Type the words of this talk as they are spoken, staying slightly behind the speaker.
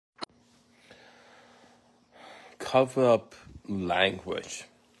cover-up language.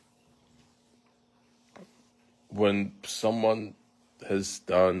 When someone has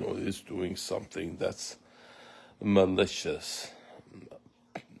done or is doing something that's malicious,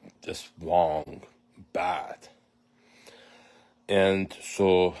 just wrong, bad, and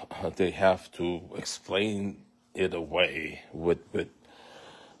so they have to explain it away with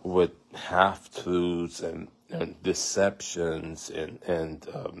half-truths and deceptions and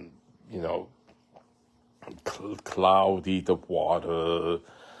cloudy the water,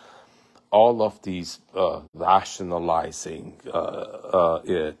 all of these rationalizing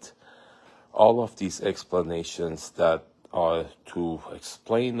it, all of these explanations that are to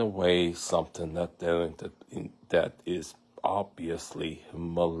explain away something that is obviously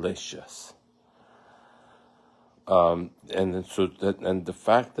malicious. And the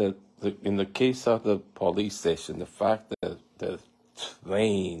fact that in the case of the police station, the fact that they're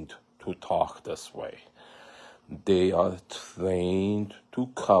trained to talk this way, they are trained to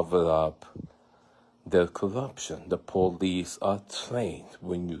cover up their corruption. The police are trained.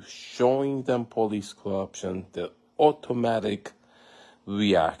 When you're showing them police corruption, their automatic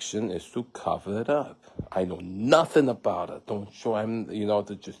reaction is to cover it up. I know nothing about it. Don't show him,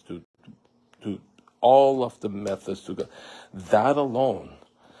 just to all of the methods to go. That alone,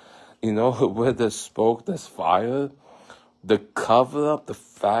 where there's smoke, there's fire. The cover up, the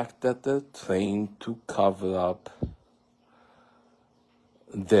fact that they're trained to cover up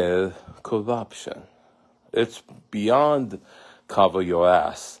their corruption. It's beyond cover your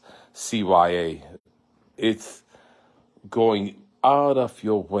ass, CYA. It's going out of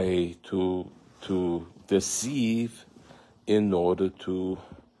your way to deceive in order to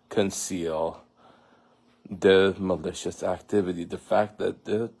conceal their malicious activity. The fact that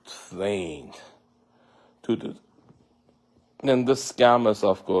they're trained to do. And the scammers,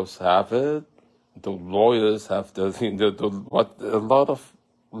 of course, have it. The lawyers have what a lot of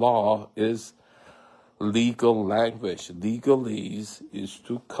law is legal language. Legalese is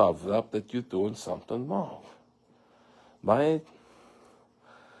to cover up that you're doing something wrong, right?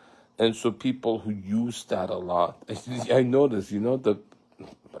 And so people who use that a lot, I noticed, the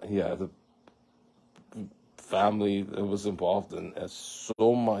family that was involved in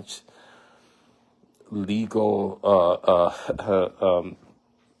so much legal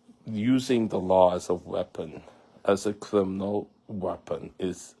using the law as a weapon, as a criminal weapon,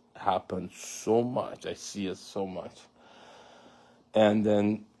 is happened so much. I see it so much. And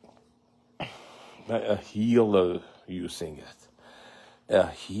then a healer using it. A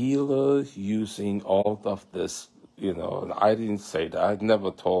healer using all of this, and I didn't say that. I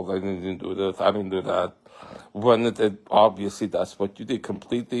never told, I didn't do this, I didn't do that. When obviously that's what you did,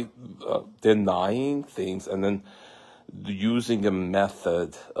 completely denying things and then using a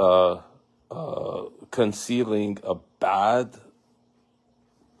method, concealing a bad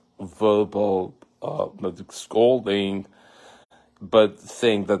verbal scolding, but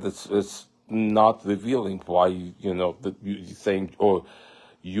saying that it's not revealing why that you saying or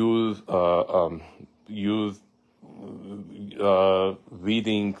you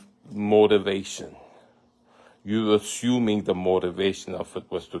reading motivation. You're assuming the motivation of it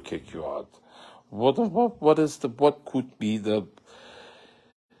was to kick you out. What could be the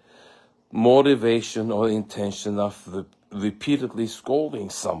motivation or intention of repeatedly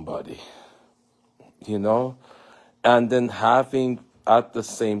scolding somebody, and then having at the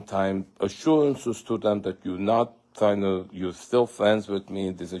same time assurances to them that you're still friends with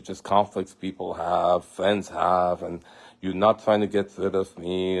me. These are just conflicts people have, friends have, and you're not trying to get rid of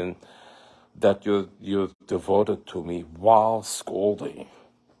me, and that you're devoted to me while scolding.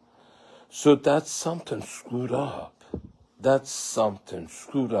 So that's something screwed up. That's something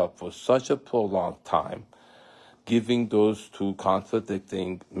screwed up for such a prolonged time, giving those two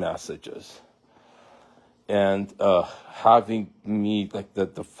contradicting messages. And having me, like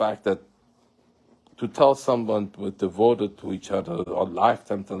the fact that to tell someone we're devoted to each other, or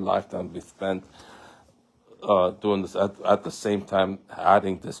lifetime to lifetime we spent doing this, at the same time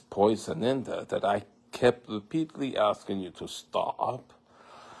adding this poison in there that I kept repeatedly asking you to stop,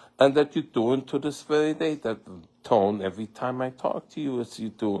 and that you're doing to this very day. That tone every time I talk to you is you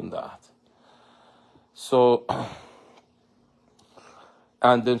doing that. So,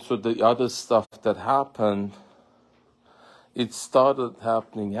 and then so the other stuff that happened, it started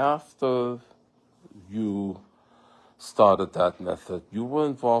happening after you started that method. You were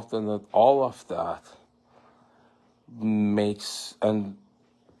involved in it. All of that makes, and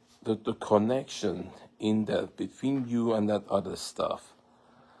the connection in that between you and that other stuff,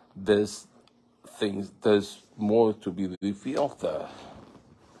 there's more to be revealed there.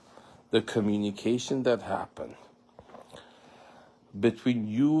 The communication that happened, between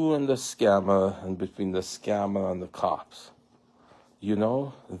you and the scammer and between the scammer and the cops. You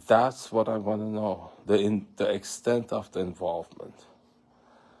know, that's what I want to know, the extent of the involvement,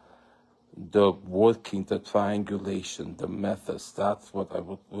 the working, the triangulation, the methods. That's what I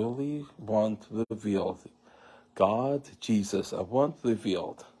would really want revealed. God, Jesus, I want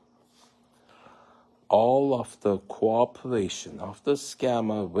revealed all of the cooperation of the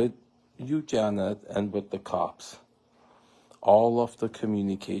scammer with you, Janet, and with the cops. All of the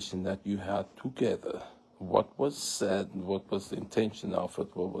communication that you had together. What was said, what was the intention of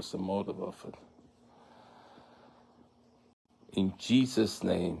it, what was the motive of it. In Jesus'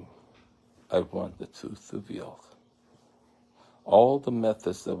 name, I want the truth revealed. All the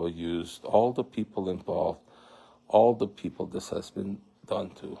methods that were used, all the people involved, all the people this has been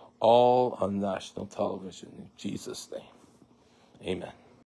done to, all on national television, in Jesus' name. Amen.